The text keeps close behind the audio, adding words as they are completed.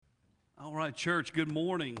All right, church, good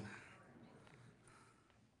morning.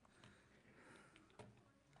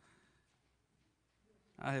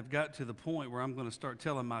 I have got to the point where I'm going to start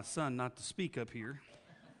telling my son not to speak up here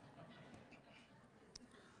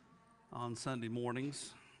on Sunday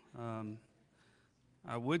mornings.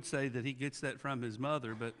 I would say that he gets that from his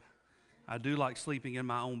mother, but I do like sleeping in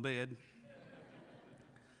my own bed.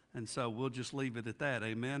 And so we'll just leave it at that,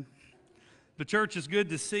 amen. But church, it's good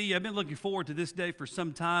to see you. I've been looking forward to this day for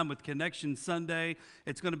some time with Connection Sunday.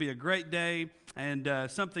 It's going to be a great day, and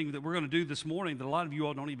something that we're going to do this morning that a lot of you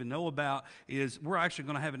all don't even know about is we're actually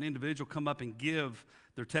going to have an individual come up and give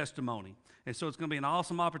their testimony. And so it's going to be an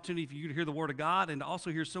awesome opportunity for you to hear the Word of God and to also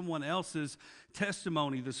hear someone else's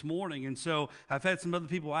testimony this morning. And so I've had some other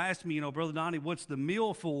people ask me, Brother Donnie, what's the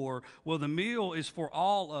meal for? Well, the meal is for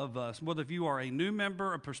all of us, whether if you are a new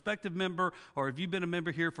member, a prospective member, or if you've been a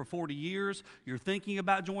member here for 40 years, you're thinking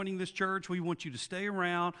about joining this church, we want you to stay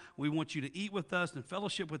around. We want you to eat with us and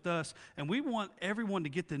fellowship with us. And we want everyone to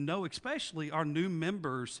get to know, especially our new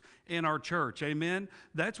members in our church. Amen?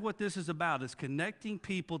 That's what this is about, is connecting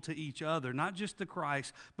people to each other, not just to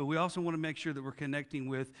Christ, but we also want to make sure that we're connecting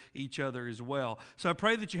with each other as well. So I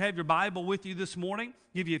pray that you have your Bible with you this morning.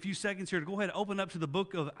 Give you a few seconds here to go ahead and open up to the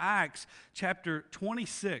book of Acts, chapter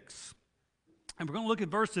 26. And we're going to look at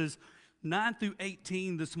verses 9 through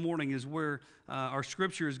 18 this morning is where our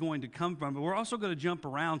scripture is going to come from. But we're also going to jump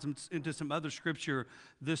around into some other scripture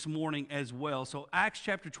this morning as well. So Acts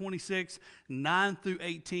chapter 26, 9 through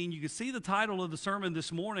 18. You can see the title of the sermon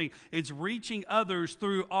this morning. It's Reaching Others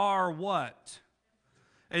Through Our What?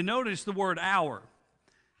 And notice the word our,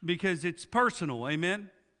 because it's personal, amen?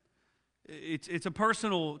 It's a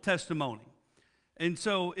personal testimony. And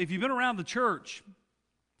so if you've been around the church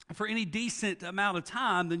for any decent amount of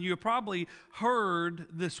time, then you have probably heard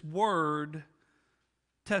this word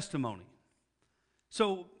testimony.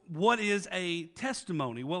 So what is a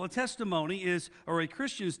testimony? Well, a testimony is, or a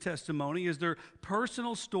Christian's testimony is their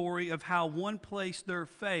personal story of how one placed their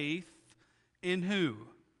faith in who?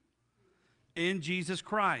 In Jesus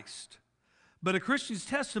Christ. But a Christian's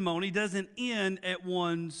testimony doesn't end at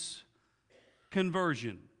one's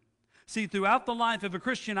conversion. See, throughout the life of a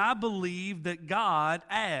Christian, I believe that God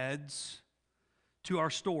adds to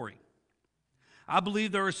our story. I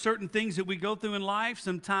believe there are certain things that we go through in life.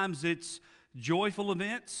 Sometimes it's joyful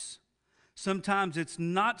events. Sometimes it's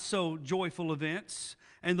not so joyful events.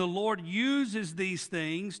 And the Lord uses these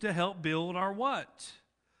things to help build our what?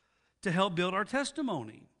 To help build our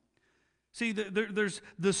testimony. See, there's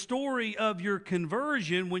the story of your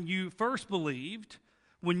conversion when you first believed,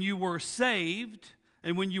 when you were saved,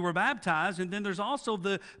 and when you were baptized. And then there's also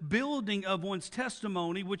the building of one's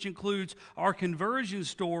testimony, which includes our conversion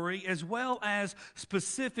story, as well as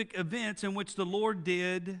specific events in which the Lord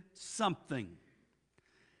did something.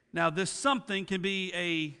 Now, this something can be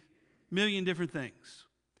a million different things.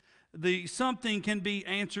 The something can be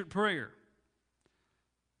answered prayer.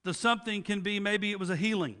 The something can be, maybe it was a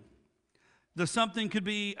healing. The something could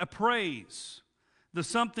be a praise. The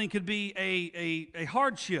something could be a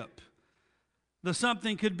hardship. The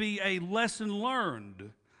something could be a lesson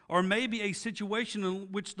learned, or maybe a situation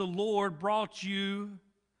in which the Lord brought you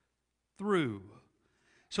through.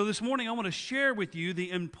 So this morning I want to share with you the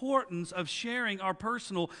importance of sharing our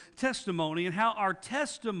personal testimony and how our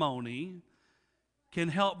testimony can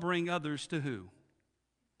help bring others to who?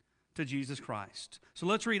 To Jesus Christ. So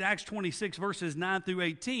let's read Acts 26 verses 9 through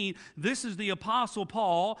 18. This is the Apostle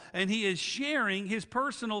Paul, and he is sharing his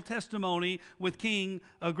personal testimony with King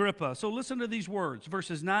Agrippa. So listen to these words,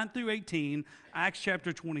 verses 9 through 18, Acts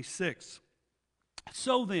chapter 26.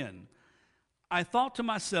 So then, I thought to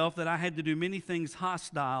myself that I had to do many things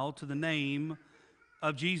hostile to the name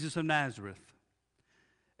of Jesus of Nazareth.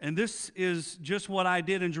 And this is just what I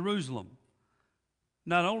did in Jerusalem.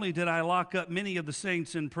 Not only did I lock up many of the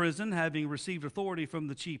saints in prison, having received authority from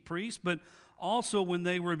the chief priests, but also when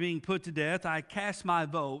they were being put to death, I cast my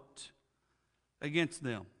vote against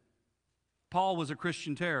them. Paul was a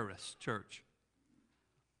Christian terrorist, church.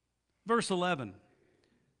 Verse 11,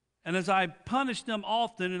 and as I punished them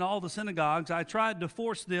often in all the synagogues, I tried to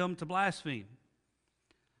force them to blaspheme.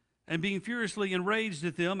 And being furiously enraged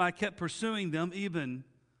at them, I kept pursuing them even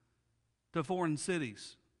to foreign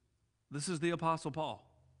cities. This is the Apostle Paul.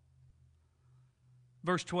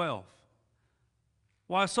 Verse 12.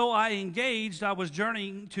 While so I engaged, I was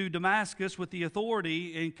journeying to Damascus with the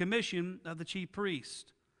authority and commission of the chief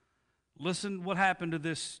priest. Listen what happened to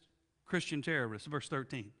this Christian terrorist. Verse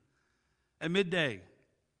 13. At midday,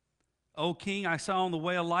 O king, I saw on the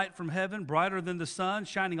way a light from heaven, brighter than the sun,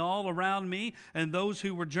 shining all around me and those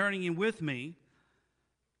who were journeying with me.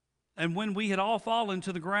 And when we had all fallen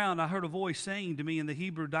to the ground, I heard a voice saying to me in the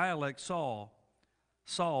Hebrew dialect, Saul,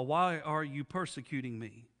 Saul, why are you persecuting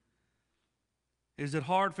me? Is it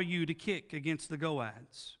hard for you to kick against the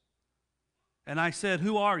goads? And I said,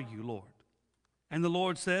 who are you, Lord? And the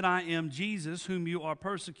Lord said, I am Jesus, whom you are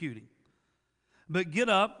persecuting. But get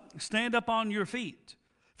up, stand up on your feet.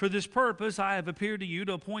 For this purpose I have appeared to you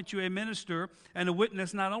to appoint you a minister and a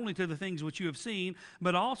witness not only to the things which you have seen,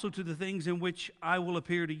 but also to the things in which I will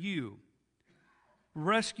appear to you,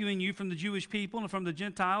 rescuing you from the Jewish people and from the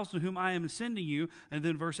Gentiles to whom I am sending you. And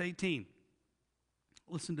then verse 18.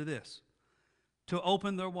 Listen to this. To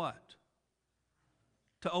open their what?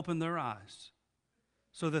 To open their eyes,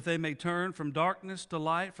 so that they may turn from darkness to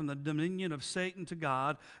light, from the dominion of Satan to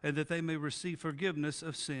God, and that they may receive forgiveness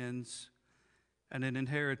of sins and an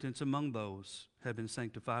inheritance among those who have been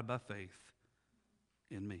sanctified by faith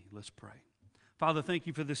in me. Let's pray. Father, thank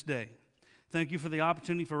you for this day. Thank you for the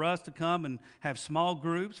opportunity for us to come and have small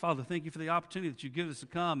groups. Father, thank you for the opportunity that you give us to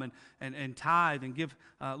come and tithe and give,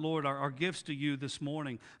 Lord, our gifts to you this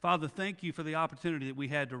morning. Father, thank you for the opportunity that we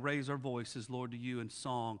had to raise our voices, Lord, to you in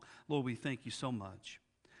song. Lord, we thank you so much.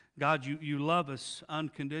 God, you love us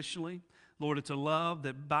unconditionally. Lord, it's a love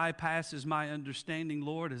that bypasses my understanding,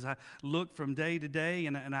 Lord, as I look from day to day,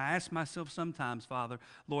 and I ask myself sometimes, Father,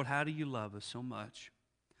 Lord, how do you love us so much?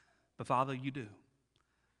 But Father, you do.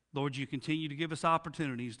 Lord, you continue to give us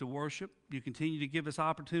opportunities to worship. You continue to give us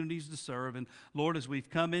opportunities to serve. And Lord, as we've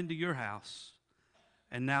come into your house,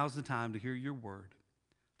 and now's the time to hear your word.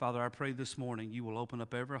 Father, I pray this morning you will open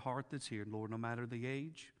up every heart that's here, Lord, no matter the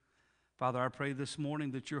age. Father, I pray this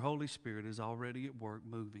morning that your Holy Spirit is already at work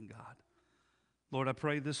moving, God. Lord, I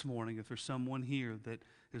pray this morning if there's someone here that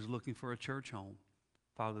is looking for a church home,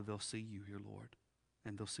 Father, they'll see you here, Lord,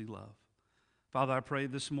 and they'll see love. Father, I pray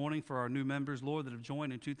this morning for our new members, Lord, that have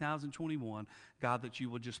joined in 2021, God, that you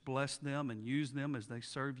will just bless them and use them as they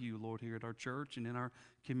serve you, Lord, here at our church and in our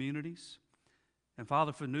communities. And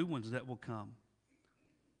Father, for new ones that will come,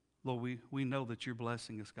 Lord, we know that you're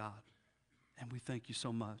blessing us, God, and we thank you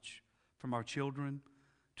so much. From our children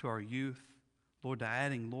to our youth, Lord, to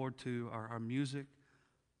adding, Lord, to our music.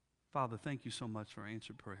 Father, thank you so much for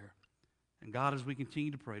answered prayer. And God, as we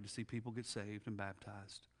continue to pray to see people get saved and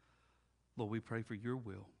baptized, Lord, we pray for your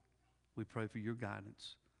will. We pray for your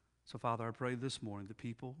guidance. So, Father, I pray this morning that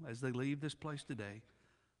people, as they leave this place today,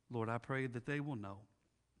 Lord, I pray that they will know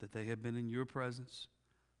that they have been in your presence,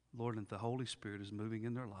 Lord, and that the Holy Spirit is moving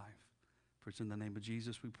in their life. For it's in the name of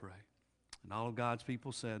Jesus we pray. And all of God's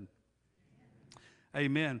people said,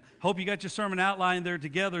 amen. Hope you got your sermon outline there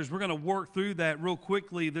together as we're going to work through that real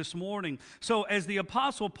quickly this morning. So as the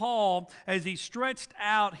Apostle Paul, as he stretched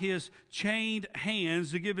out his chained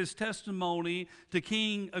hands to give his testimony to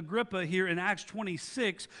King Agrippa here in Acts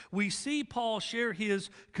 26, we see Paul share his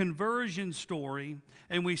conversion story,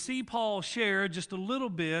 and we see Paul share just a little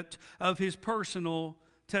bit of his personal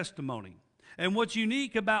testimony. And what's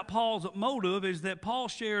unique about Paul's motive is that Paul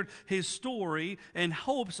shared his story in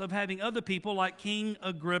hopes of having other people like King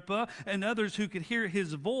Agrippa and others who could hear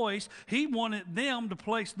his voice. He wanted them to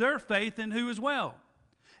place their faith in who as well?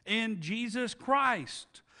 In Jesus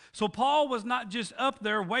Christ. So Paul was not just up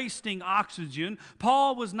there wasting oxygen.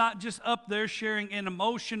 Paul was not just up there sharing an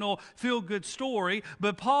emotional, feel-good story.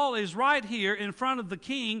 But Paul is right here in front of the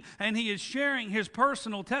king, and he is sharing his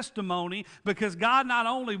personal testimony because God not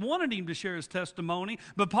only wanted him to share his testimony,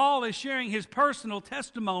 but Paul is sharing his personal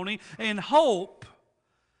testimony in hope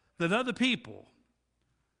that other people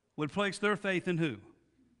would place their faith in who?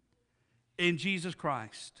 In Jesus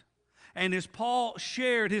Christ. And as Paul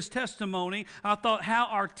shared his testimony, I thought how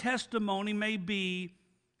our testimony may be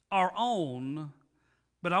our own,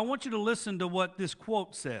 but I want you to listen to what this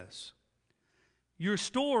quote says. Your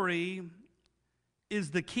story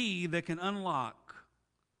is the key that can unlock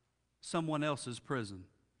someone else's prison.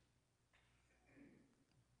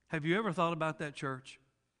 Have you ever thought about that, church?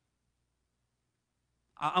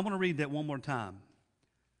 I want to read that one more time.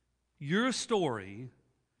 Your story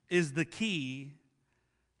is the key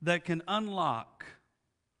that can unlock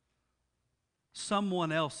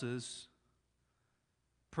someone else's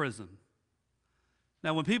prison.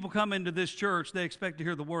 Now, when people come into this church, they expect to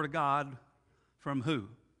hear the Word of God from who?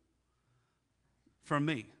 From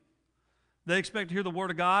me. They expect to hear the Word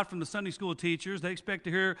of God from the Sunday school teachers. They expect to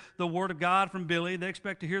hear the Word of God from Billy. They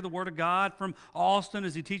expect to hear the Word of God from Austin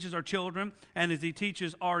as he teaches our children and as he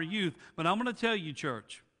teaches our youth. But I'm going to tell you,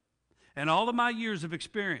 church, in all of my years of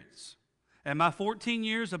experience, and my 14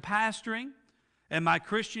 years of pastoring and my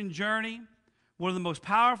Christian journey, one of the most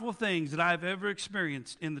powerful things that I've ever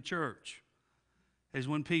experienced in the church is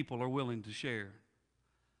when people are willing to share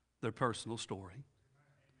their personal story.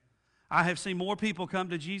 I have seen more people come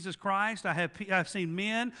to Jesus Christ. I've seen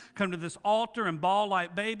men come to this altar and bawl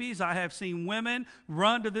like babies. I have seen women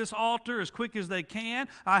run to this altar as quick as they can.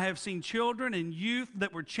 I have seen children and youth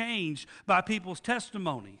that were changed by people's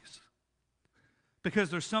testimonies because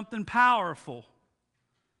there's something powerful.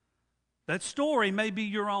 That story may be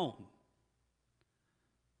your own,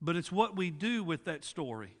 but it's what we do with that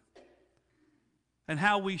story and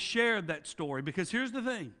how we share that story. Because here's the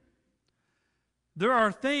thing. There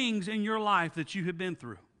are things in your life that you have been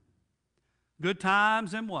through. Good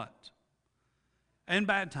times and what? And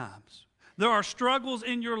bad times. There are struggles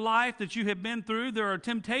in your life that you have been through. There are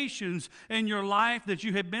temptations in your life that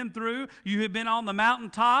you have been through. You have been on the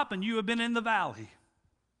mountaintop and you have been in the valley.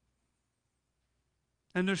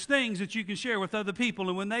 And there's things that you can share with other people.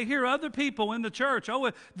 And when they hear other people in the church,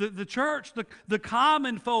 the church, the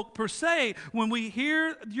common folk per se, when we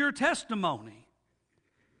hear your testimony,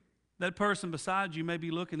 that person beside you may be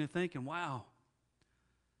looking and thinking, wow,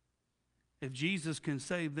 if Jesus can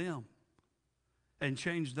save them and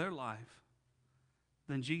change their life,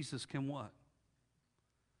 then Jesus can what?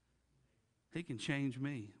 He can change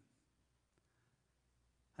me.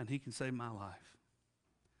 And He can save my life.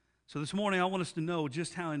 So this morning I want us to know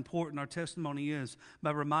just how important our testimony is by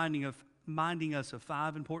reminding us of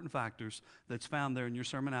 5 important factors that's found there in your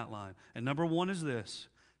sermon outline. And number 1 is this: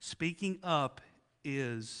 speaking up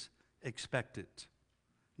is expected.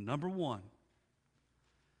 Number 1.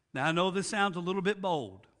 Now I know this sounds a little bit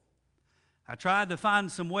bold. I tried to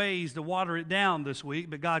find some ways to water it down this week,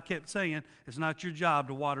 but God kept saying, it's not your job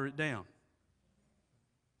to water it down.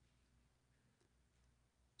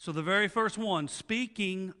 So the very first one,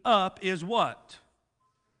 speaking up is what?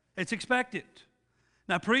 It's expected.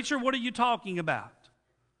 Now, preacher, what are you talking about?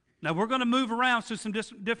 Now, we're going to move around to some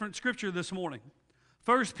different scripture this morning.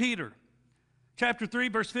 1 Peter chapter 3,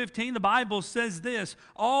 verse 15, the Bible says this: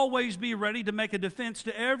 always be ready to make a defense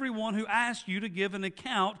to everyone who asks you to give an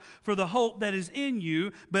account for the hope that is in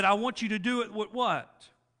you, but I want you to do it with what?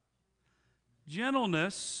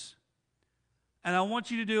 Gentleness, and I want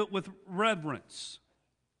you to do it with reverence.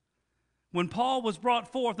 When Paul was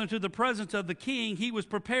brought forth into the presence of the king, he was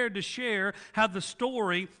prepared to share how the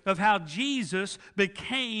story of how Jesus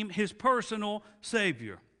became his personal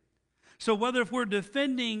Savior. So whether if we're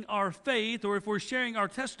defending our faith or if we're sharing our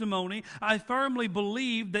testimony, I firmly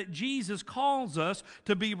believe that Jesus calls us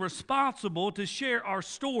to be responsible to share our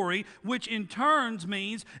story, which in turn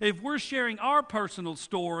means if we're sharing our personal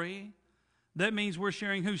story, that means we're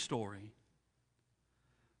sharing whose story?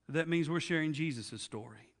 That means we're sharing Jesus'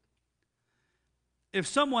 story. If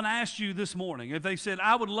someone asked you this morning, if they said,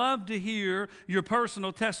 I would love to hear your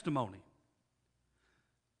personal testimony,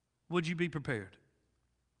 would you be prepared?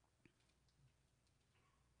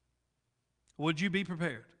 Would you be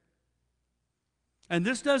prepared? And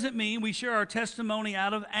this doesn't mean we share our testimony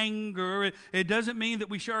out of anger. It doesn't mean that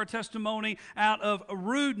we share our testimony out of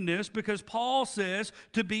rudeness, because Paul says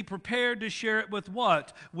to be prepared to share it with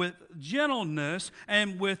what? With gentleness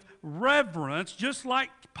and with reverence, just like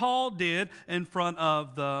Paul did in front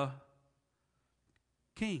of the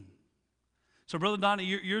king. So, Brother Donnie,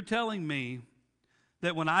 you're telling me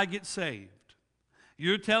that when I get saved,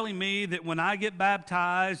 you're telling me that when I get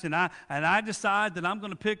baptized and I decide that I'm going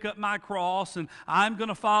to pick up my cross and I'm going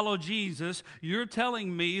to follow Jesus, you're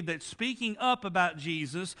telling me that speaking up about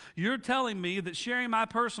Jesus, you're telling me that sharing my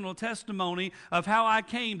personal testimony of how I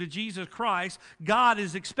came to Jesus Christ, God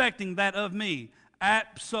is expecting that of me.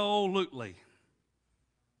 Absolutely.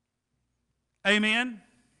 Amen?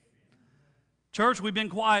 Church, we've been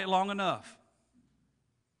quiet long enough.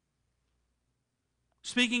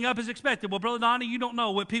 Speaking up is expected. Well, Brother Donnie, you don't know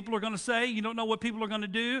what people are going to say. You don't know what people are going to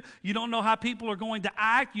do. You don't know how people are going to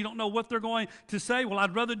act. You don't know what they're going to say. Well,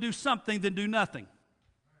 I'd rather do something than do nothing.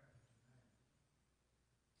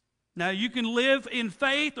 Now, you can live in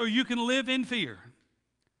faith or you can live in fear.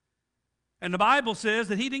 And the Bible says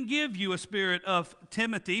that He didn't give you a spirit of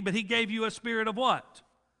timidity, but He gave you a spirit of what?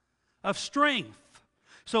 Of strength.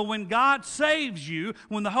 So when God saves you,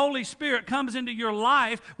 when the Holy Spirit comes into your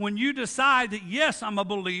life, when you decide that, yes, I'm a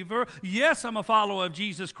believer, yes, I'm a follower of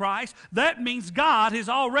Jesus Christ, that means God has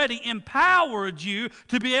already empowered you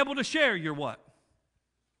to be able to share your what?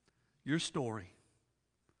 Your story.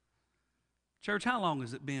 Church, how long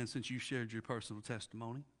has it been since you shared your personal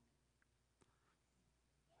testimony?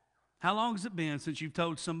 How long has it been since you've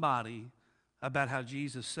told somebody about how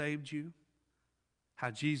Jesus saved you,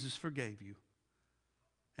 how Jesus forgave you,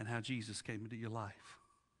 and how Jesus came into your life?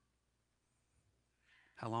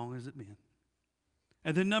 How long has it been?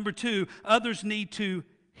 And then number 2, others need to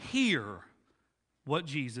hear what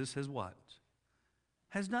Jesus has what?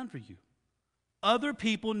 Has done for you. Other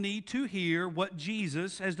people need to hear what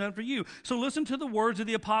Jesus has done for you. So listen to the words of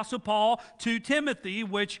the Apostle Paul to Timothy,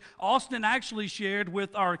 which Austin actually shared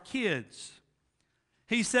with our kids.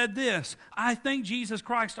 He said this, I thank Jesus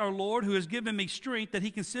Christ our Lord, who has given me strength, that he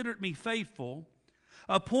considered me faithful,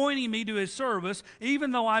 appointing me to his service,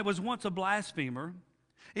 even though I was once a blasphemer,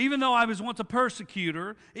 even though I was once a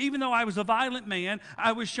persecutor, even though I was a violent man,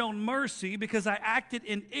 I was shown mercy because I acted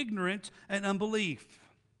in ignorance and unbelief.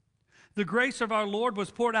 The grace of our Lord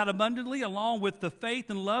was poured out abundantly along with the faith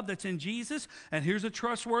and love that's in Jesus. And here's a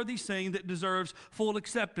trustworthy saying that deserves full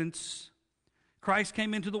acceptance. Christ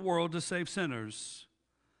came into the world to save sinners,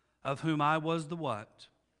 of whom I was the what?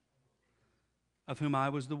 Of whom I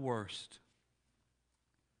was the worst.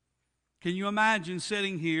 Can you imagine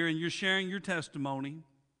sitting here and you're sharing your testimony,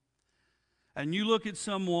 and you look at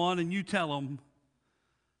someone and you tell them,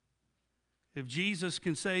 if Jesus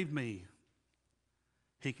can save me,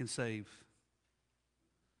 he can save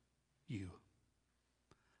you.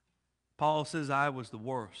 Paul says I was the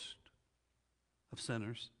worst of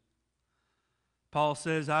sinners. Paul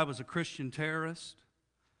says I was a Christian terrorist.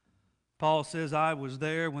 Paul says I was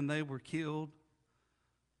there when they were killed.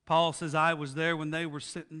 Paul says I was there when they were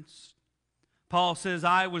sentenced. Paul says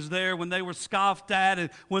I was there when they were scoffed at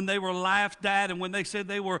and when they were laughed at and when they said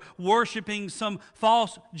they were worshiping some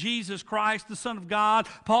false Jesus Christ, the Son of God.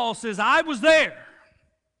 Paul says I was there.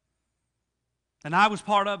 And I was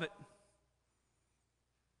part of it.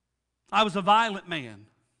 I was a violent man.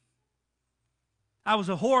 I was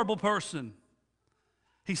a horrible person.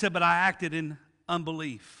 He said, but I acted in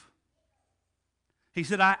unbelief. He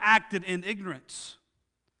said, I acted in ignorance.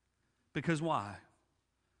 Because why?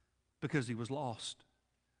 Because he was lost.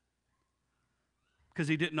 Because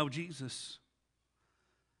he didn't know Jesus.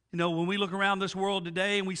 You know, when we look around this world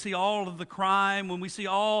today and we see all of the crime, when we see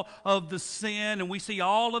all of the sin and we see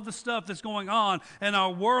all of the stuff that's going on in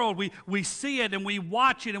our world, we see it and we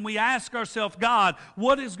watch it and we ask ourselves, God,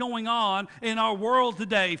 what is going on in our world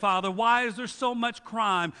today, Father? Why is there so much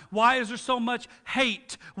crime? Why is there so much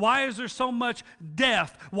hate? Why is there so much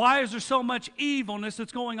death? Why is there so much evilness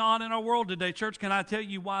that's going on in our world today? Church, can I tell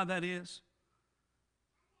you why that is?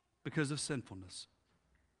 Because of sinfulness.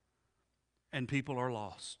 And people are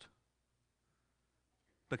lost.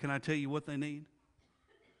 But can I tell you what they need?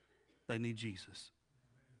 They need Jesus.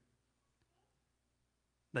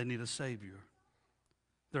 They need a Savior.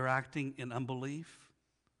 They're acting in unbelief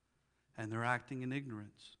and they're acting in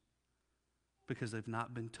ignorance because they've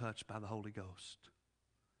not been touched by the Holy Ghost.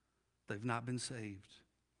 They've not been saved.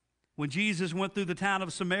 When Jesus went through the town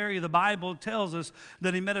of Samaria, the Bible tells us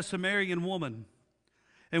that he met a Samaritan woman,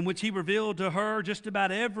 in which he revealed to her just about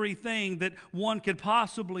everything that one could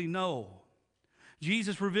possibly know.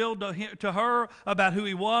 Jesus revealed to her about who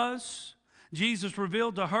he was. Jesus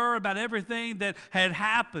revealed to her about everything that had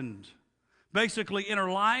happened, basically in her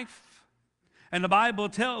life. And the Bible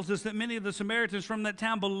tells us that many of the Samaritans from that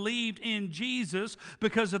town believed in Jesus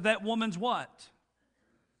because of that woman's what?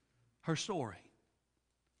 Her story.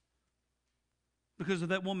 Because of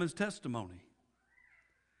that woman's testimony.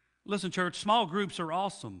 Listen, church, small groups are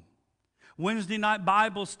awesome. Wednesday night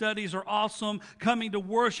Bible studies are awesome. Coming to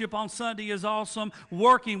worship on Sunday is awesome.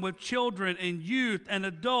 Working with children and youth and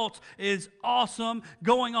adults is awesome.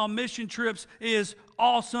 Going on mission trips is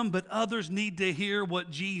awesome, but others need to hear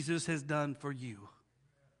what Jesus has done for you.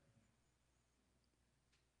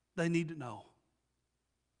 They need to know.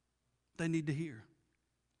 They need to hear.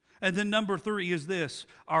 And then number 3 is this.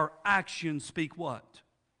 Our actions speak what?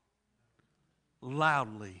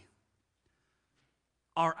 Loudly.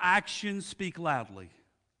 Our actions speak loudly.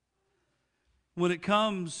 When it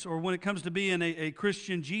comes to being a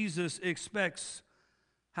Christian, Jesus expects,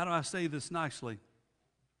 how do I say this nicely?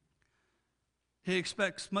 He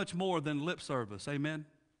expects much more than lip service. Amen?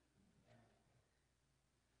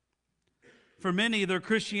 For many, their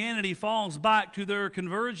Christianity falls back to their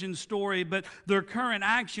conversion story, but their current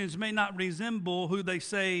actions may not resemble who they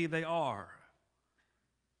say they are.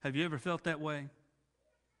 Have you ever felt that way?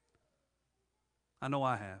 I know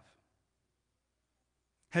I have.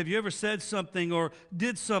 Have you ever said something or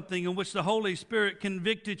did something in which the Holy Spirit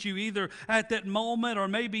convicted you either at that moment, or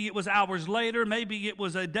maybe it was hours later, maybe it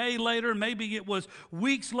was a day later, maybe it was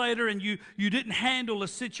weeks later, and you didn't handle a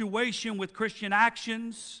situation with Christian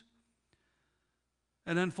actions,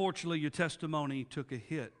 and unfortunately your testimony took a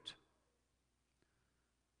hit?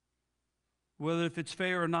 Whether if it's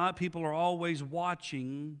fair or not, people are always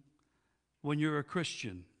watching when you're a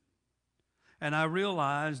Christian. And I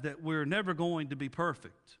realize that we're never going to be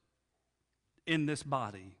perfect in this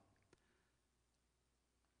body.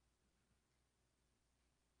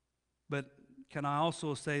 But can I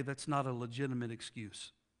also say that's not a legitimate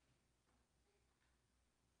excuse?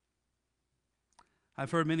 I've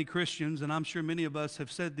heard many Christians, and I'm sure many of us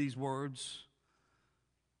have said these words,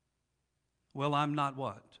 well, I'm not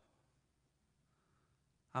what?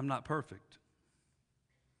 I'm not perfect.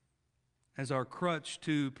 As our crutch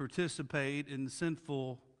to participate in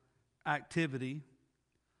sinful activity,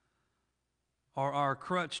 or our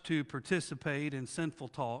crutch to participate in sinful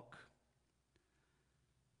talk.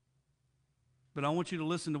 But I want you to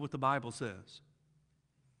listen to what the Bible says.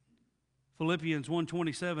 Philippians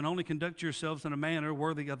 1:27, only conduct yourselves in a manner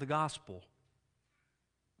worthy of the gospel.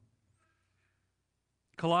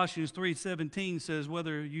 Colossians 3:17 says,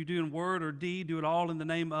 whether you do in word or deed, do it all in the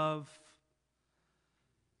name of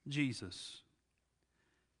Jesus.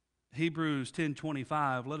 Hebrews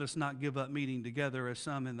 10:25, let us not give up meeting together as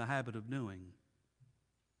some in the habit of doing.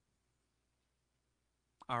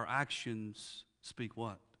 Our actions speak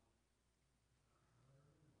what?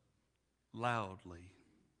 Loudly.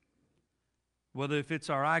 Whether if it's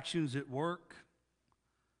our actions at work,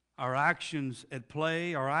 our actions at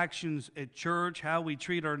play, our actions at church, how we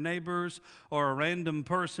treat our neighbors or a random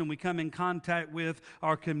person we come in contact with,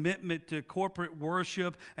 our commitment to corporate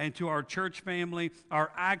worship and to our church family, our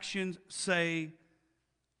actions say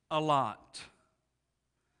a lot.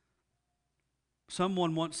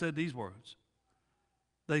 Someone once said these words.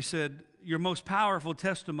 They said, your most powerful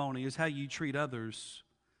testimony is how you treat others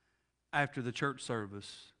after the church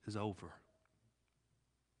service is over.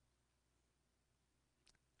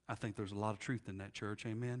 I think there's a lot of truth in that, church.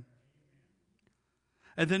 Amen.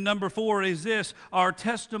 And then number 4 is this. Our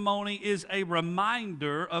testimony is a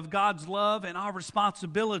reminder of God's love and our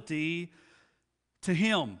responsibility to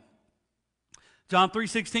Him. John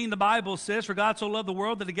 3:16, the Bible says, for God so loved the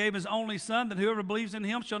world that He gave His only Son, that whoever believes in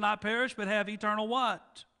Him shall not perish, but have eternal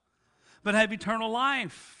what? But have eternal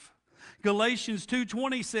life. Galatians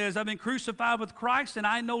 2:20 says, I've been crucified with Christ, and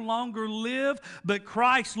I no longer live, but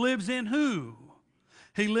Christ lives in who?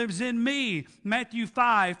 He lives in me. Matthew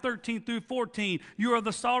 5:13 through 14. You are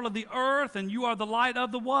the salt of the earth, and you are the light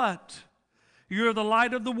of the what? You're the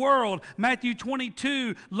light of the world. Matthew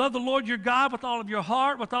 22, love the Lord your God with all of your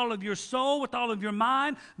heart, with all of your soul, with all of your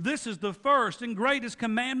mind. This is the first and greatest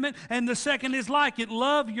commandment, and the second is like it.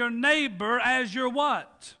 Love your neighbor as your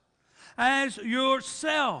what? As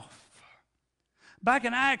yourself. Back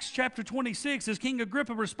in Acts chapter 26, as King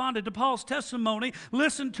Agrippa responded to Paul's testimony,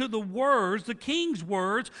 listen to the words, the king's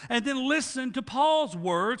words, and then listen to Paul's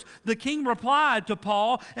words. The king replied to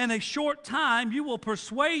Paul, in a short time you will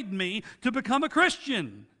persuade me to become a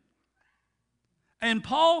Christian. And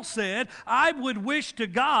Paul said, I would wish to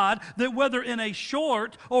God that whether in a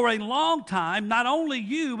short or a long time, not only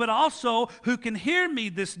you, but also who can hear me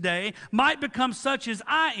this day, might become such as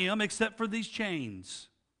I am, except for these chains.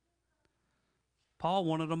 Paul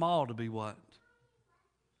wanted them all to be what?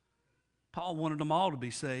 Paul wanted them all to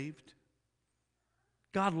be saved.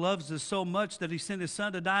 God loves us so much that He sent His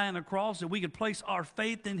Son to die on a cross that we could place our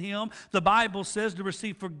faith in Him. The Bible says to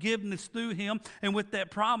receive forgiveness through Him. And with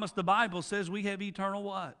that promise, the Bible says we have eternal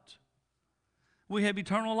what? We have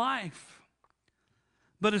eternal life.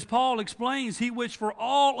 But as Paul explains, he wished for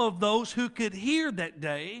all of those who could hear that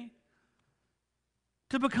day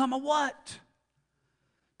to become a what?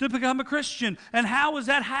 To become a Christian. And how is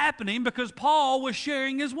that happening? Because Paul was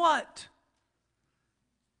sharing his what?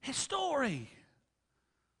 His story.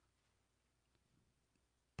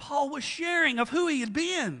 Paul was sharing of who he had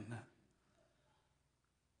been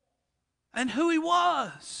and who he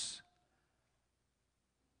was.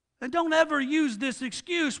 And don't ever use this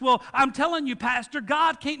excuse, well, I'm telling you, Pastor,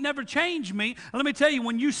 God can't never change me. And let me tell you,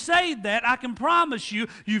 when you say that, I can promise you,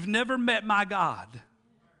 you've never met my God.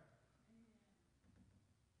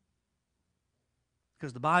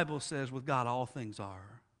 Because the Bible says with God all things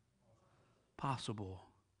are possible.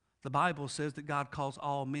 The Bible says that God calls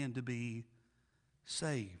all men to be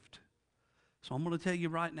saved. So I'm going to tell you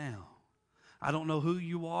right now, I don't know who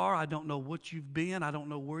you are. I don't know what you've been. I don't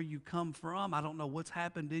know where you come from. I don't know what's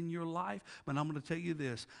happened in your life. But I'm going to tell you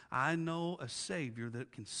this. I know a Savior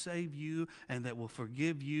that can save you and that will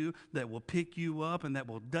forgive you, that will pick you up and that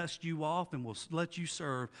will dust you off and will let you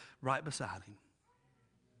serve right beside Him.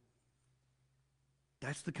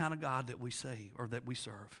 That's the kind of God that we say or that we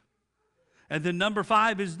serve. And then number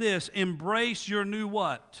 5 is this. Embrace your new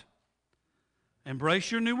what?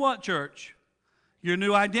 Embrace your new what, church? Your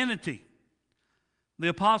new identity. The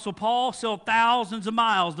Apostle Paul sailed thousands of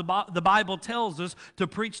miles, the Bible tells us, to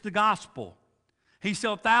preach the gospel. He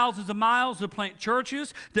sailed thousands of miles to plant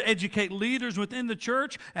churches, to educate leaders within the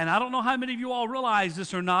church. And I don't know how many of you all realize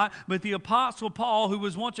this or not, but the Apostle Paul, who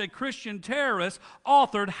was once a Christian terrorist,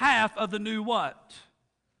 authored half of the New what?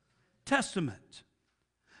 Testament.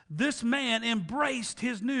 This man embraced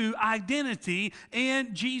his new identity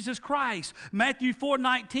in Jesus Christ. Matthew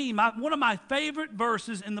 4:19, one of my favorite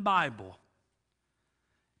verses in the Bible.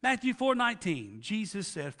 Matthew 4:19, Jesus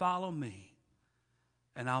said, "Follow me,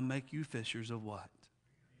 and I'll make you fishers of what?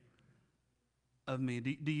 Of me."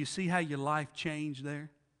 Do you see how your life changed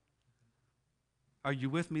there? Are you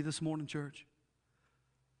with me this morning, church?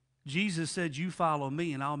 Jesus said, "You follow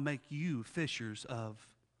me, and I'll make you fishers of."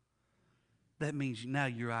 That means now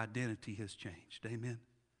your identity has changed. Amen.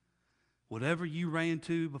 Whatever you ran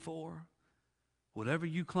to before, whatever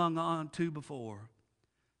you clung on to before,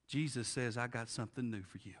 Jesus says, "I got something new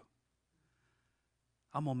for you.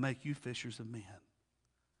 I'm going to make you fishers of men."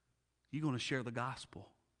 You're going to share the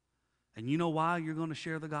gospel. And you know why you're going to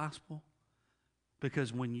share the gospel?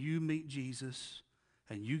 Because when you meet Jesus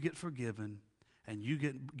and you get forgiven and you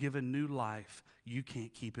get given new life, you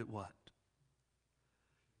can't keep it what?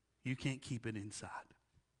 You can't keep it inside.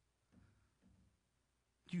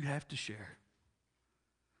 You have to share.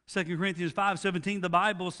 2 Corinthians 5:17, the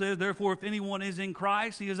Bible says, "Therefore, if anyone is in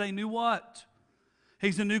Christ, he is a new what?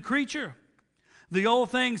 He's a new creature. The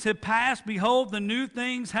old things have passed. Behold, the new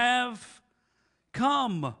things have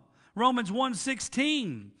come." Romans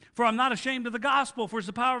 1:16, "For I'm not ashamed of the gospel, for it's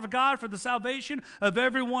the power of God for the salvation of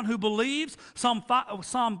everyone who believes." Psalm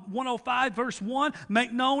 105, verse 1,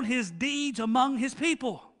 "Make known his deeds among his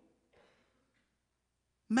people."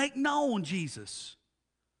 Make known Jesus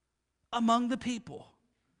among the people.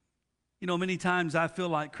 You know, many times I feel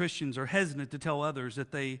like Christians are hesitant to tell others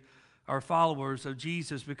that they are followers of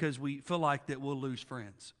Jesus because we feel like that we'll lose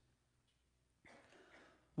friends.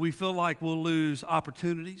 We feel like we'll lose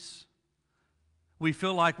opportunities. We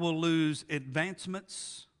feel like we'll lose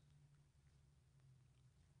advancements,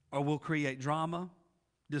 or we'll create drama,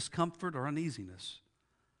 discomfort, or uneasiness.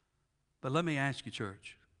 But let me ask you,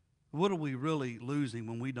 church, what are we really losing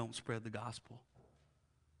when we don't spread the gospel?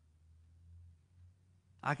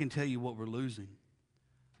 I can tell you what we're losing.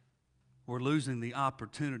 We're losing the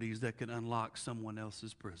opportunities that could unlock someone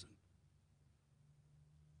else's prison.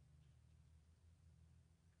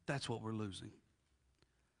 That's what we're losing.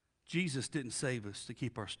 Jesus didn't save us to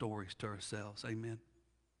keep our stories to ourselves. Amen.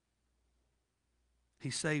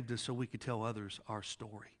 He saved us so we could tell others our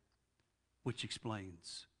story, which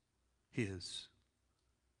explains his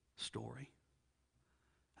story.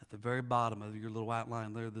 At the very bottom of your little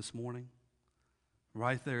outline there this morning,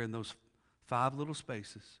 right there in those 5 little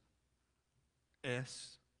spaces,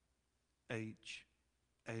 S-H-A-R-E,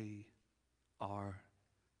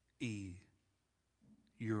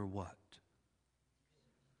 your what?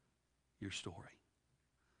 Your story.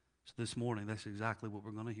 So this morning, that's exactly what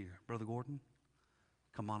we're going to hear. Brother Gordon,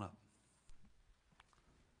 come on up.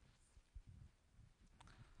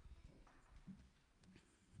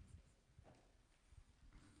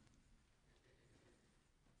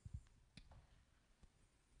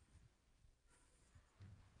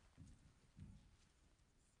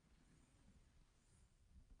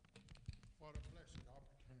 What a blessed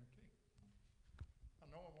opportunity. I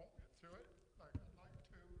know I won't get through it like I'd like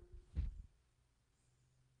to.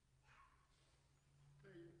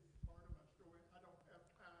 Tell you part of my story. I don't have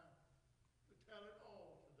time to tell it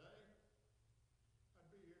all today. I'd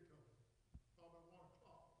be here till probably 1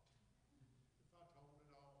 o'clock if I told it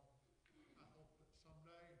all. I hope that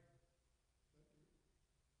someday that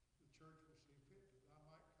the church will see fit that I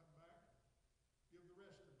might come back, give the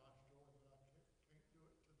rest of my story, but I can't do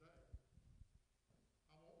it today.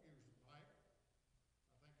 I won't use the mic.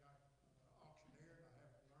 I think I'm an auctioneer and I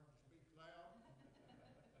have to learn to speak loud.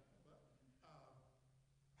 But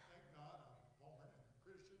thank God I'm born in a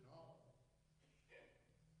Christian home.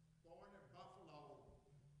 Born in Buffalo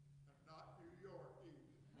and not New York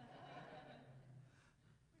either.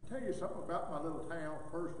 Tell you something about my little town,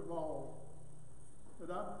 first of all,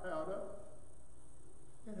 that I'm proud of.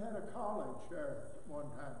 It had a college there at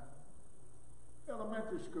one time.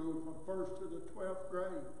 Elementary school from 1st to the 12th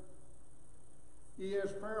grade.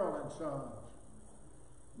 E.S. Farrell and Sons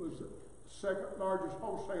was the 2nd largest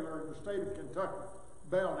wholesaler in the state of Kentucky.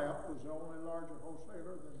 Belknap was the only larger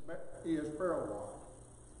wholesaler than E.S. Farrell was.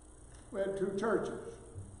 We had 2 churches,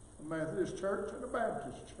 a Methodist church and a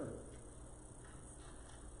Baptist church.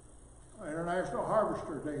 An international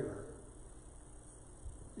harvester dealer.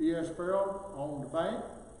 E.S. Farrell owned the bank,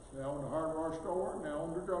 they owned the hardware store, and they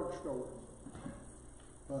owned the drugstore.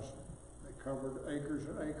 Plus, they covered acres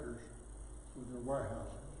and acres with their warehouses.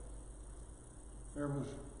 There was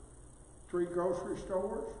 3 grocery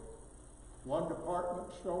stores, 1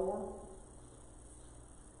 department store,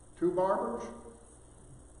 2 barbers,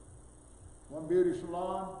 1 beauty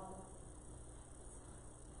salon,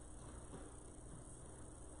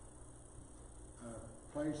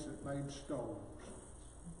 a place that made stoves.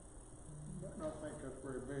 I don't think that's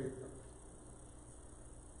very big.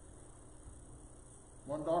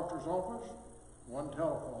 1 doctor's office, 1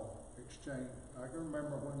 telephone exchange. I can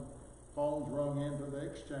remember when phones rung into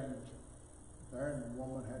the exchange there, and the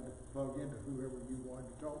woman had to plug into whoever you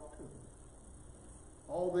wanted to talk to.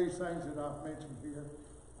 All these things that I've mentioned here,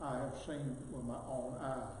 I have seen with my own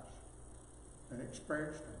eyes and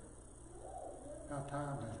experienced them. How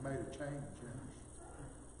time has made a change in us.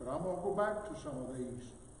 But I'm going to go back to some of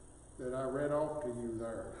these that I read off to you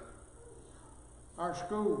there. Our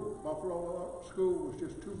school, Buffalo School, was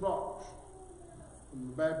just 2 blocks from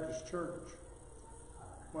the Baptist church.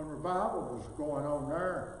 When revival was going on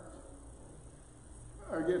there,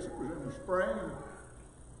 I guess it was in the spring,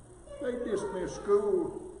 they dismissed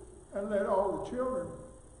school and let all the children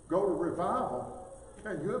go to revival.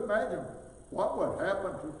 Can you imagine what would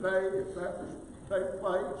happen today if that was to take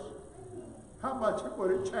place? How much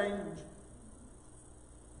would it change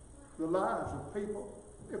the lives of people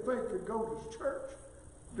if they could go to church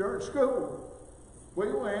during school?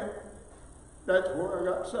 We went. That's where I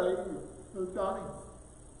got saved with Donnie.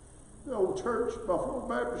 The old church, Buffalo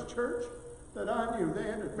Baptist Church, that I knew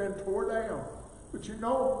then had been tore down. But you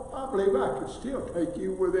know, I believe I could still take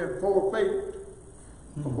you within 4 feet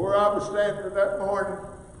of where I was standing that morning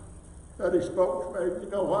that he spoke to me. You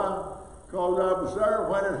know why? Because I was there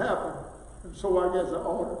when it happened. And so I guess I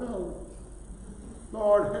ought to know.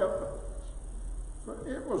 Lord help us. But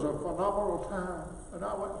it was a phenomenal time. And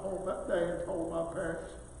I went home that day and told my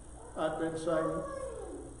parents I'd been saved.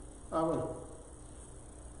 I was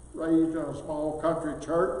raised in a small country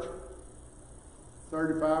church,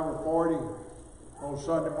 35 or 40 on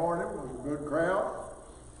Sunday morning. It was a good crowd.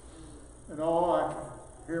 And all I could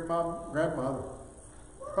hear my grandmother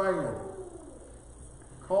praying,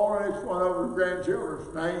 calling each one of her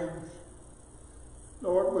grandchildren's names.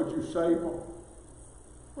 Lord, would you save them?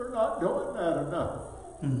 We're not doing that enough.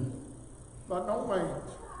 By no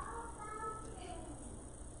means.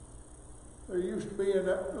 There used to be in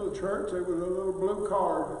that little church, there was a little blue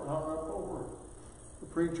card that hung up over the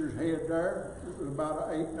preacher's head there. It was about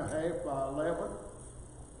 8.5 by 11.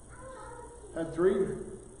 Had 3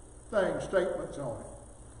 statements on it.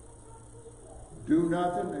 Do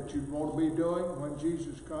nothing that you'd want to be doing when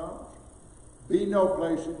Jesus comes. Be no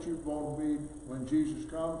place that you'd want to be when Jesus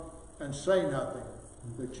comes. And say nothing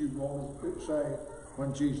that you'd want to say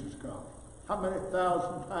when Jesus comes. How many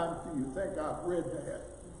thousand times do you think I've read that?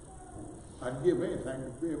 I'd give anything to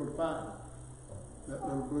be able to find that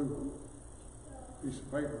little blue piece of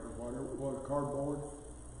paper or whatever it was, cardboard,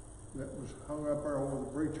 that was hung up there over the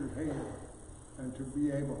preacher's head, and to be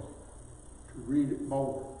able to read it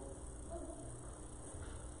more.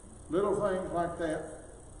 Little things like that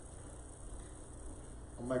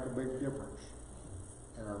will make a big difference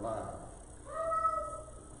in our lives.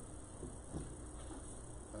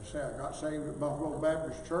 I say I got saved at Buffalo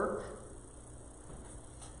Baptist Church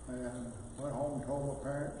and went home and told my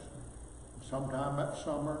parents. Sometime that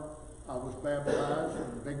summer, I was baptized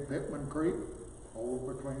in Big Pittman Creek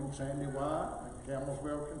over between Sandy White and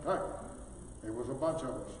Campbellsville, Kentucky. There was a bunch of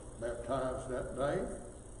us baptized that day.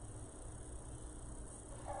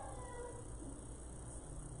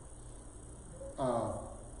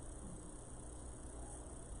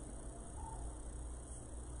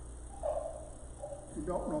 You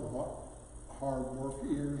don't know what hard work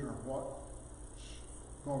is or what's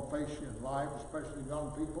going to face you in life, especially young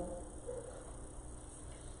people.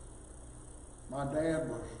 My dad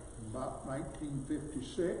was about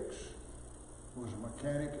 1956, was a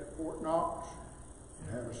mechanic at Fort Knox, and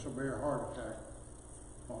had a severe heart attack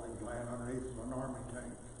while he was laying underneath of an army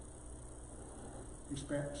tank. He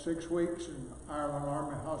spent 6 weeks in Ireland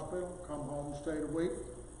Army Hospital, come home, stayed a week,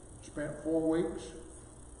 spent 4 weeks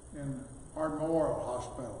in Ardmore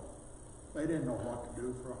Hospital. They didn't know what to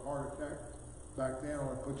do for a heart attack. Back then,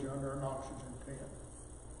 only put you under an oxygen tent.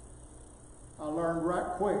 I learned right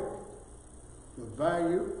quick the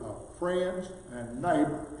value of friends and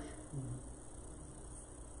neighbors.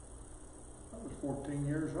 I was 14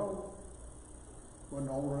 years old. Wasn't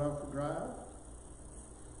old enough to drive.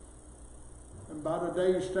 And by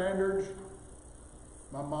today's standards,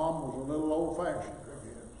 my mom was a little old-fashioned, I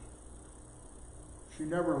guess. She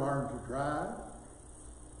never learned to drive.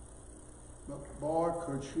 But boy,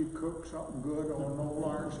 could she cook something good on an old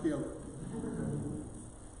iron skillet.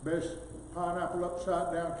 Best pineapple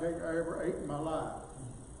upside down cake I ever ate in my life.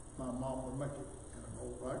 My mom would make it in an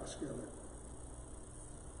old black skillet.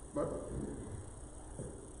 But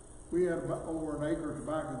we had about over an acre of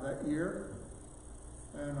tobacco that year.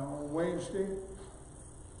 And on Wednesday,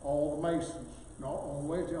 all the Masons, on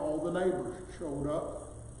Wednesday, all the neighbors showed up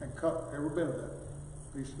and cut every bit of that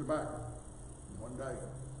piece of tobacco in one day.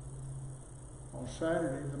 On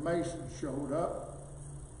Saturday, the Masons showed up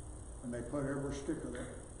and they put every stick of it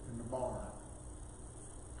in the barn.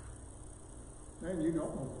 Then you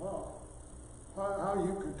don't know how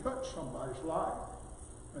you can touch somebody's life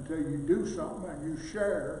until you do something and you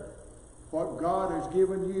share what God has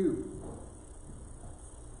given you.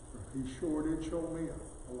 He sure did show me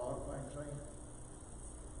a lot of things ain't it?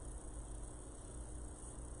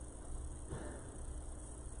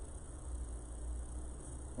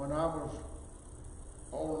 When I was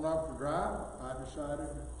old enough to drive, I decided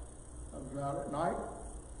I was out at night.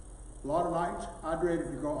 A lot of nights I dreaded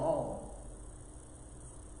to go home.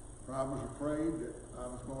 I was afraid that I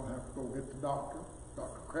was going to have to go get the doctor,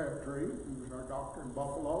 Dr. Crabtree, who was our doctor in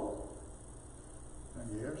Buffalo. And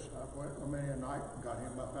yes, I went with many a night and got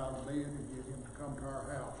him up out of bed and get him to come to our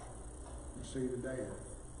house and see the dad.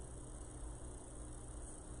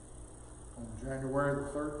 On January the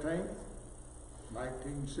 13th,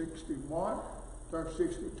 1961,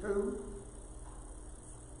 62,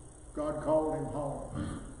 God called him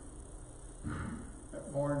home. That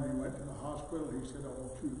morning he went to the hospital. He said, I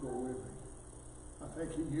want you to go with me. I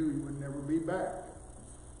think he knew he would never be back.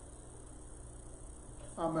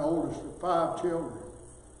 I'm the oldest of 5 children.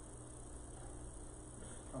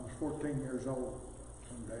 I was 14 years old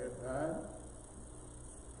when Dad died.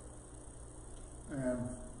 And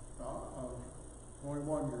I was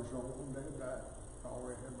 21 years old when Dad died. I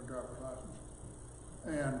already had my driver's license.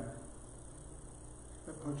 And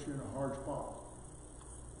that puts you in a hard spot.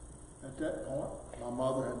 At that point, my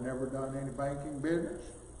mother had never done any banking business,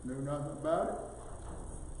 knew nothing about it.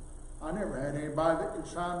 I never had anybody that could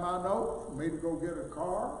sign my note for me to go get a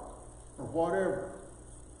car or whatever.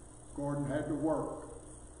 Gordon had to work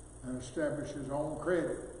and establish his own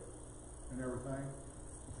credit and everything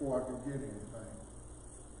before I could get anything.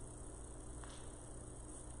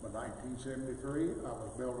 By 1973, I was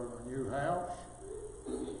building a new house.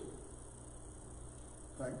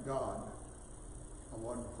 Thank God I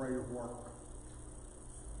wasn't afraid of work.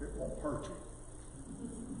 It won't hurt you.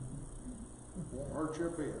 It won't hurt you a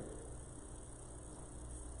bit.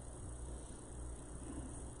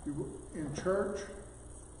 In church,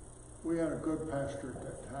 we had a good pastor at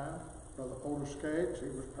that time, Brother Otis Skaggs. He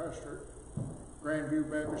was pastor at Grandview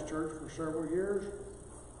Baptist Church for several years.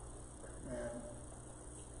 And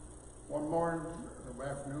one morning, or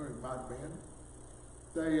afternoon it might have been,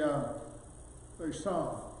 they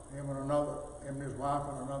sung, him and his wife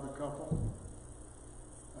and another couple,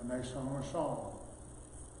 and they sung a song.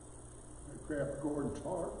 They grabbed Gordon's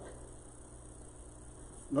heart.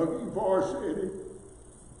 Looking for a city.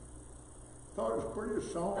 Thought it was the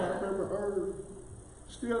prettiest song I've ever heard.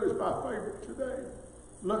 Still is my favorite today.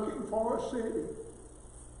 Looking for a city.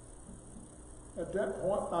 At that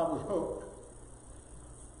point, I was hooked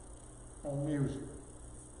on music.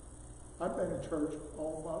 I'd been in church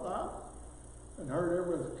all my life and heard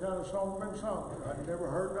every kind of song been sung. I'd never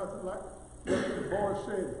heard nothing like Looking for a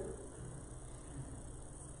City.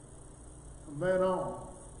 From then on,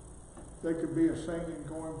 there could be a singing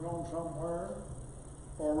going on somewhere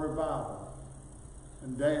or a revival.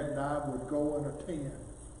 And Dad and I would go and attend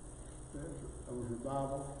those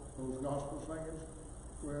revivals, those gospel singings.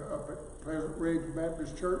 We're up at Pleasant Ridge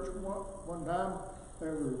Baptist Church one time.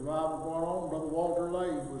 There was a revival going on. Brother Walter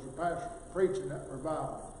Lade was the pastor preaching that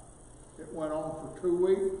revival. It went on for 2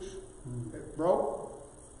 weeks. It broke.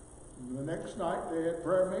 And the next night they had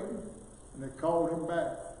prayer meeting and they called him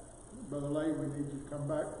back. Brother Lade, we need you to come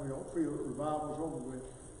back. We don't feel that revival's over with.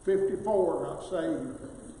 54 got saved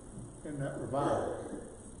in that revival.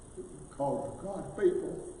 Because God's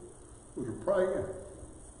people was praying.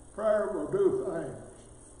 Prayer will do things.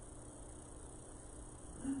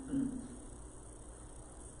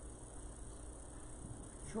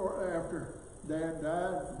 Shortly after Dad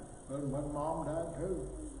died, when Mom died too.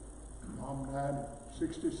 Mom died at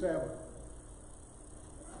 67.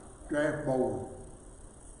 Draft board.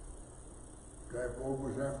 Draft board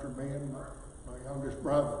was after me and my youngest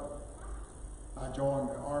brother. I joined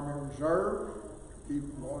the Army Reserve to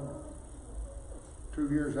keep going 2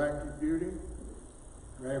 years active duty.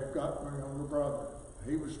 Draft got my younger brother.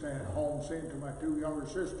 He was staying home seeing to my 2 younger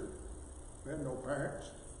sisters. They had no parents.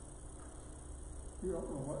 You don't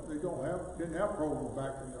know what they didn't have programs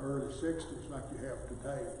back in the early 60s like you have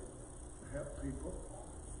today to help people.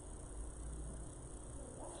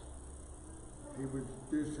 He was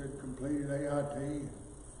just had completed AIT.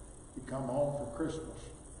 He come home for Christmas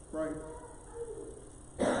break.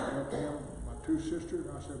 I went to him, my two sisters,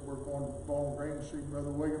 and I said, we're going to Bowling Green to see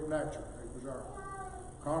Brother William Natcher. He was our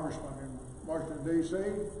congressman in Washington, D.C.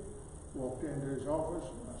 Walked into his office,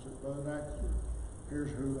 and I said, Brother Natcher,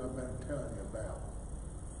 here's who I've been telling you about.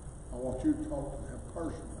 I want you to talk to them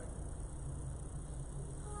personally.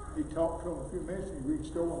 He talked to him a few minutes. He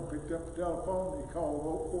reached over and picked up the telephone. He called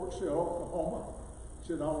Oak Fort Sill, Oklahoma.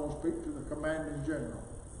 He said, I want to speak to the commanding general.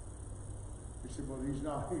 He said, well, he's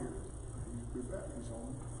not here. He'll be back. He's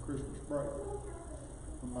on Christmas break.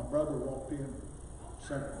 When my brother walked in,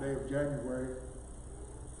 second day of January,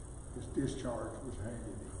 his discharge was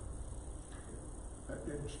handed him. That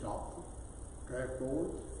didn't stop the draft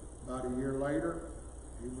board. About a year later,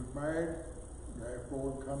 he was married. The draft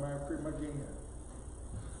board come after him again.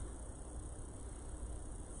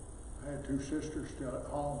 I had two sisters still at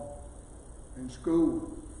home in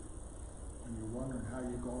school, and you're wondering how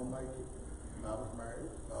you're going to make it. I was married.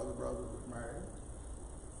 My other brother was married.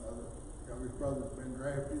 My other youngest brother's been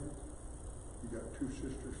drafted. You got two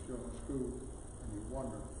sisters still in school, and you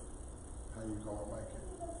wonder how you're going to make it.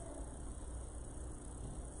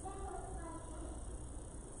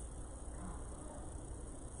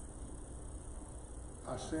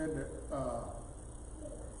 I said that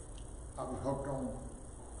I was hooked on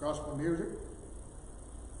gospel music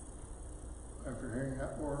after hearing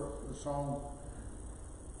that word, the song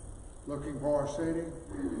Looking for a City.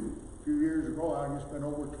 A few years ago, I guess it's been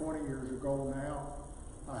over 20 years ago now,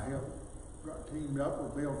 I have got teamed up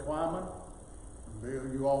with Bill Twyman. And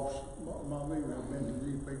Bill, you all, among me, have been to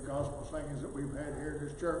these big gospel singings that we've had here at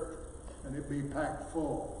this church, and it'd be packed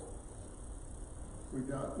full.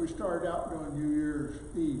 We started out doing New Year's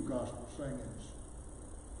Eve gospel singings,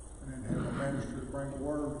 and then have a minister bring the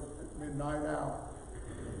word at midnight hour.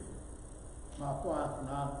 My wife and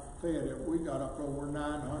I fed it. We got up over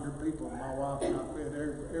 900 people. My wife and I fed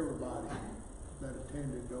everybody that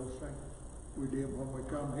attended those things. We did when we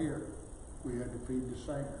come here. We had to feed the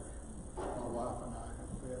singers. My wife and I had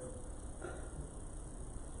fed them.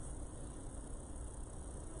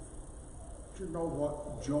 Do you know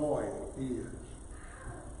what joy is?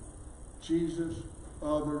 Jesus,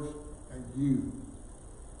 others, and you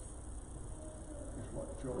is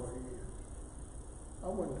what joy is. I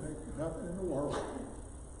wouldn't take nothing in the world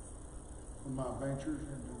from my ventures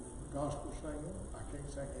into gospel singing. I can't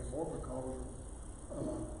sing anymore because of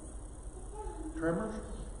tremors.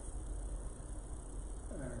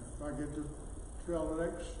 And if I get to tell the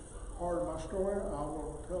next part of my story, I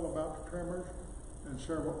will tell about the tremors and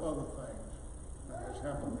several other things that has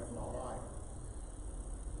happened in my life.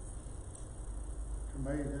 To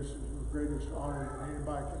me, this is the greatest honor that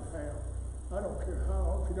anybody can have. I don't care how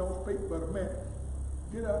long, if you don't speak but a minute,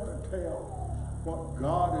 get up and tell what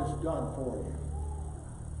God has done for you.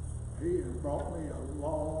 He has brought me a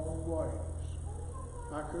long ways.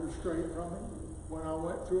 I could have strayed from him when I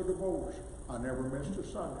went through a divorce. I never missed a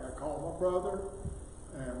Sunday. I called my brother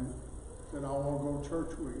and said, I want to go to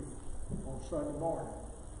church with you on Sunday morning.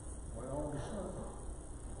 Went on to Sunday.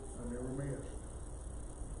 I never missed.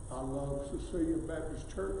 I love Cecilia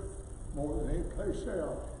Baptist Church more than any place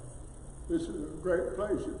else. This is a great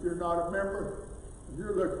place. If you're not a member, if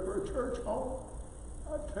you're looking for a church home,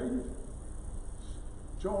 I tell you,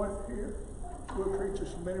 join here. We'll treat you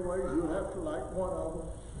in many ways. You'll have to like one of them.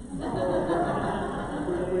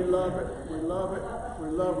 We love it. We love it. We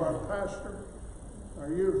love our pastor, our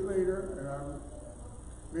youth leader, and our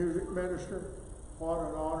music minister. What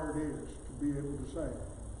an honor it is to be able to say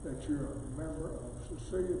that you're a member of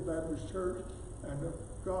Cecilia Baptist Church and of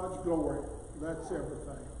God's glory. That's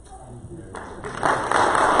everything.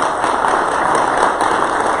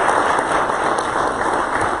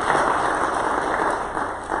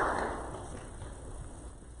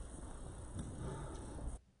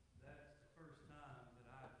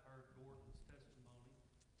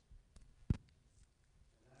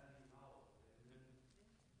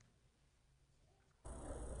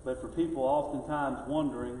 But for people oftentimes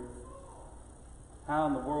wondering, how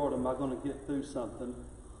in the world am I going to get through something?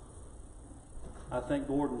 I think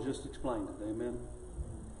Gordon just explained it, amen,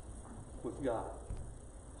 with God.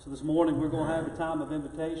 So this morning we're going to have a time of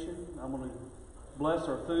invitation. I'm going to bless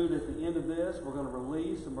our food at the end of this. We're going to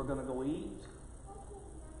release and we're going to go eat.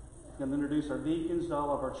 I'm going to introduce our deacons to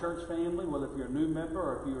all of our church family, whether if you're a new member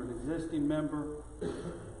or if you're an existing member.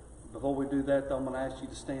 Before we do that, though, I'm going to ask you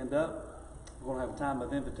to stand up. We're going to have a time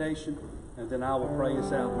of invitation, and then I will pray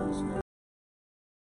us out in this morning.